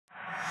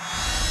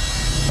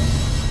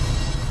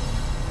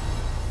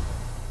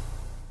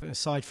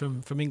aside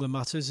from England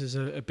matters, there's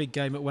a big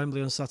game at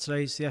Wembley on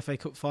Saturday. It's the FA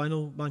Cup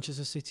final,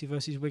 Manchester City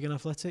versus Wigan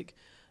Athletic.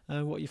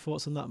 What are your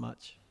thoughts on that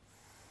match?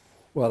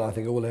 Well, I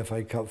think all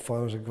FA Cup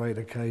finals are great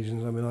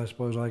occasions. I mean, I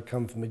suppose I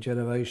come from a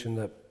generation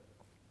that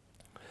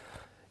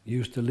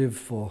used to live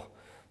for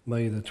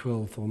May the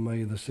 12th or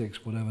May the 6th,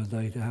 whatever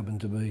date it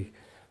happened to be,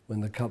 when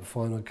the cup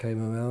final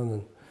came around.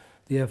 And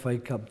the FA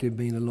Cup did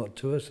mean a lot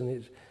to us,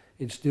 and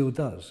it still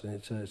does. And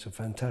it's a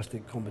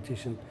fantastic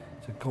competition.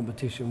 It's a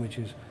competition which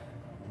is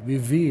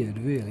revered,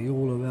 really,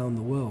 all around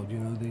the world. You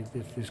know,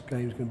 this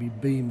game's going to be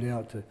beamed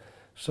out to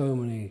so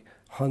many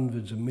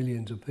hundreds of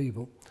millions of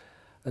people.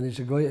 And it's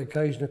a great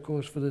occasion, of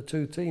course, for the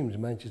two teams,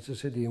 Manchester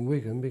City and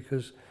Wigan,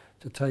 because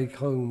to take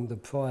home the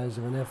prize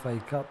of an FA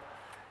Cup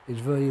is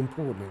very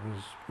important. It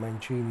was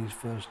Mancini's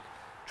first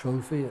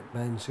trophy at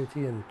Man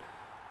City, and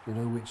you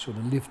know, which sort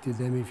of lifted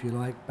them, if you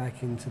like,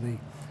 back into the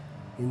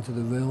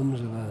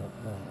realms of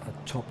a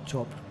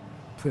top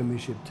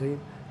Premiership team.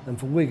 And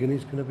for Wigan,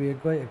 it's going to be a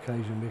great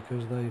occasion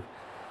because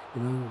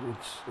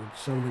it's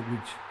something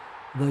which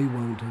they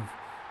won't have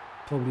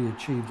probably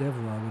achieved ever,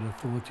 I would have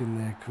thought, in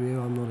their career.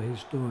 I'm not a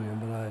historian,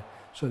 but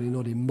certainly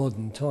not in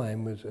modern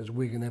time has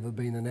Wigan ever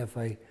been an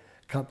FA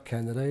Cup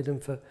candidate.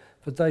 And for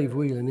Dave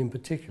Whelan in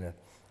particular,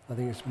 I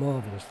think it's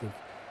marvellous that,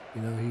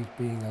 you know, he's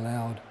being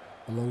allowed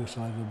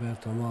alongside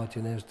Roberto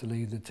Martinez to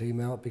lead the team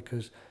out,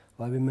 because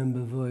I remember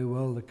very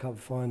well the cup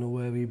final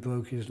where he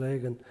broke his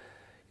leg. And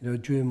you know,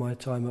 during my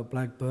time at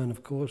Blackburn,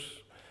 of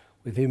course,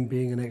 with him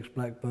being an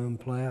ex-Blackburn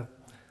player,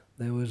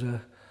 there was an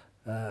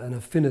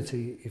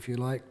affinity, if you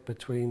like,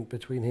 between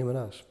him and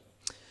us.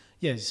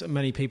 Yes,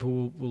 many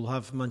people will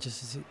have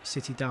Manchester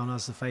City down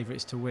as the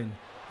favourites to win,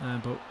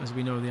 but as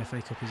we know, the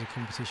FA Cup is a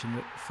competition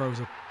that throws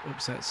up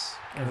upsets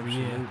every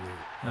year.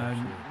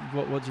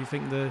 What do you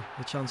think the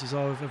chances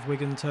are of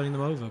Wigan turning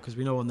them over? Because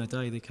we know on their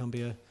day they can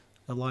be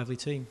a lively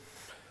team.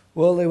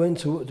 Well, they went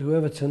to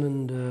Everton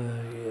and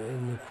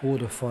in the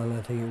quarter-final,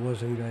 I think it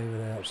was, and gave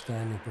an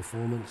outstanding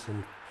performance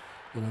and,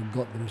 you know,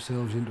 got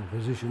themselves into a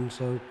position.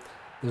 So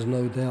there's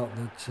no doubt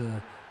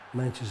that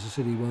Manchester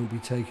City won't be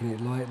taking it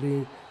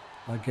lightly.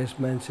 I guess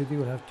Man City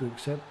will have to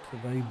accept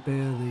that they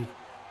bear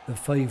the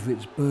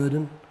favourites'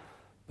 burden,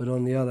 but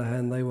on the other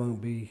hand, they won't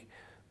be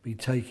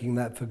taking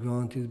that for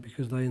granted,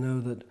 because they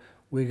know that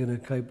Wigan are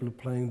capable of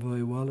playing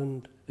very well.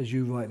 And as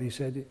you rightly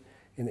said,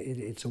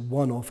 it's a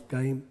one-off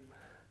game.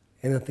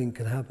 Anything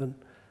can happen,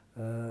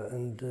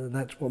 and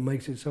that's what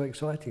makes it so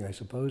exciting, I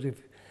suppose. If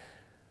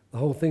the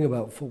whole thing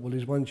about football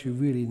is, once you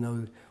really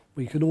know,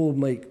 we can all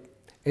make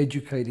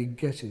educated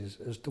guesses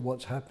as to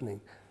what's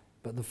happening,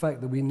 but the fact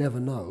that we never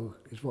know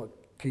is what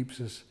keeps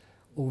us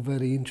all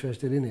very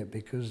interested in it,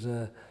 because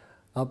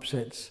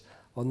upsets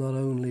are not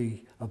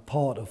only a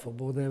part of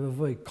football, they're a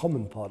very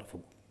common part of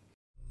football.